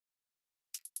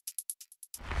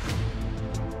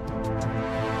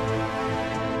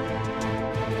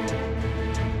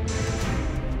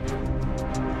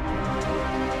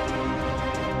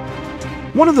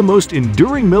one of the most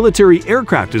enduring military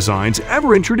aircraft designs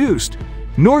ever introduced.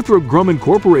 Northrop Grumman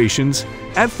Corporation's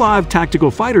F-5 tactical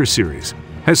fighter series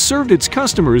has served its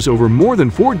customers over more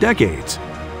than 4 decades.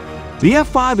 The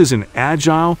F-5 is an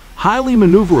agile, highly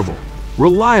maneuverable,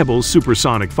 reliable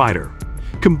supersonic fighter,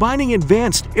 combining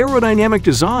advanced aerodynamic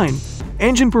design,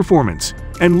 engine performance,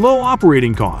 and low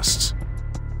operating costs.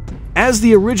 As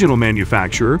the original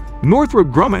manufacturer, Northrop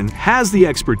Grumman has the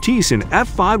expertise in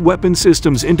F-5 weapon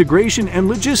systems integration and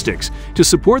logistics to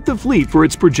support the fleet for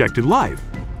its projected life.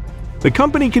 The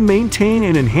company can maintain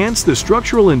and enhance the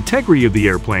structural integrity of the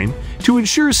airplane to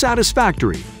ensure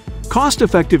satisfactory,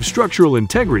 cost-effective structural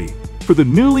integrity for the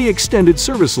newly extended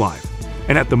service life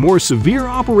and at the more severe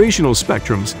operational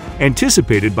spectrums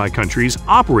anticipated by countries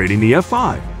operating the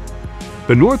F-5.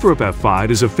 The Northrop F-5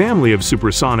 is a family of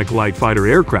supersonic light fighter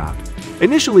aircraft,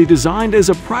 initially designed as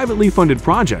a privately funded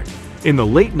project in the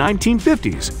late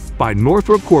 1950s by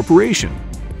Northrop Corporation.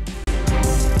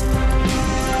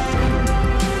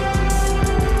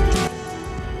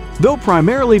 Though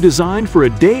primarily designed for a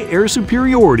day air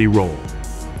superiority role,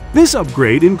 this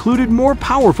upgrade included more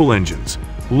powerful engines,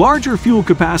 larger fuel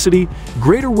capacity,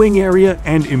 greater wing area,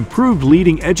 and improved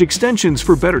leading edge extensions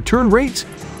for better turn rates,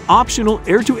 optional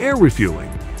air-to-air refueling,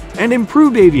 and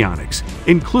improved avionics,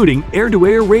 including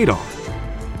air-to-air radar.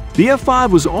 The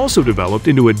F-5 was also developed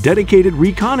into a dedicated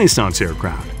reconnaissance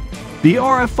aircraft, the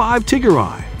RF-5 Tiger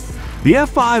Eye. The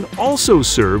F-5 also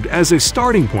served as a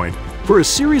starting point for a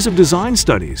series of design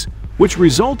studies, which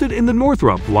resulted in the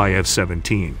Northrop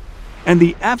F-17 and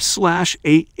the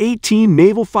F/A-18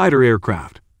 naval fighter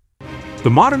aircraft. The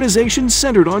modernization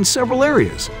centered on several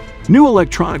areas: new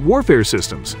electronic warfare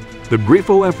systems, the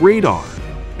Grifo-F radar,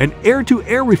 an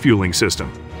air-to-air refueling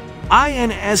system,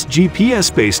 INS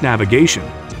GPS-based navigation,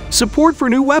 support for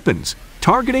new weapons,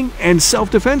 targeting and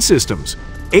self-defense systems,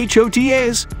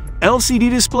 HOTAs, LCD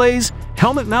displays,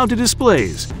 helmet-mounted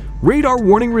displays, radar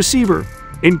warning receiver,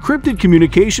 encrypted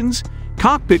communications,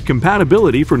 cockpit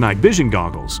compatibility for night vision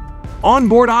goggles,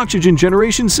 onboard oxygen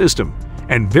generation system,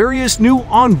 and various new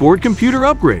onboard computer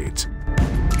upgrades.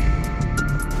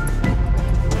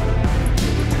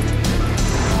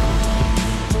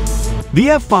 The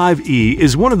F-5E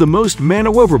is one of the most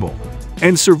maneuverable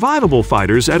and survivable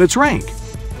fighters at its rank.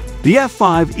 The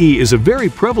F-5E is a very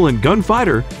prevalent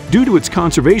gunfighter due to its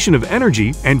conservation of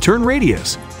energy and turn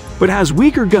radius, but has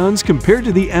weaker guns compared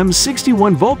to the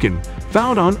M61 Vulcan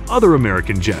found on other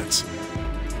American jets.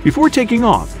 Before taking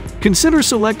off, consider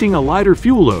selecting a lighter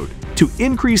fuel load to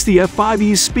increase the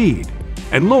F-5E's speed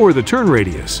and lower the turn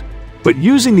radius, but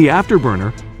using the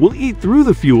afterburner will eat through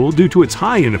the fuel due to its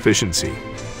high inefficiency.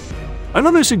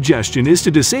 Another suggestion is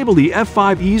to disable the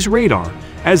F-5E's radar,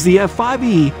 as the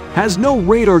F-5E has no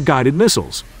radar-guided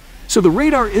missiles, so the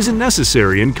radar isn't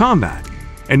necessary in combat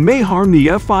and may harm the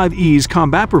F-5E's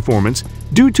combat performance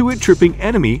due to it tripping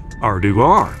enemy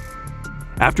R2R.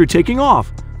 After taking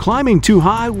off, climbing too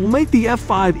high will make the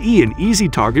F-5E an easy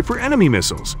target for enemy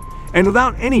missiles, and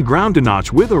without any ground to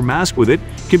notch with or mask with it,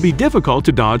 can be difficult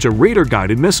to dodge a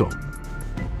radar-guided missile.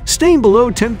 Staying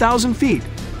below 10,000 feet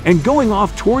and going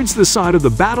off towards the side of the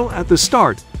battle at the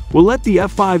start will let the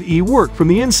F-5E work from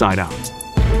the inside out.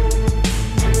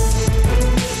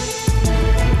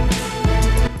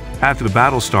 After the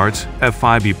battle starts,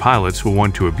 F-5E pilots will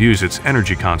want to abuse its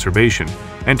energy conservation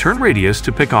and turn radius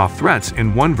to pick off threats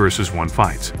in 1 versus 1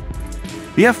 fights.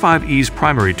 The F-5E's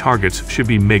primary targets should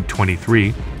be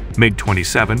MiG-23,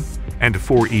 MiG-27, and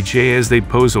 4EJ, as they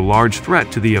pose a large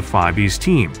threat to the F-5E's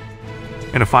team.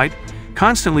 In a fight,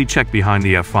 constantly check behind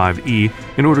the F-5E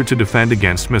in order to defend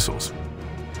against missiles.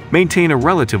 Maintain a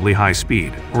relatively high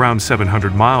speed, around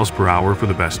 700 miles per hour for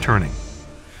the best turning.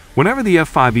 Whenever the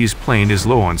F-5E's plane is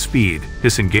low on speed,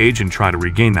 disengage and try to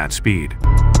regain that speed.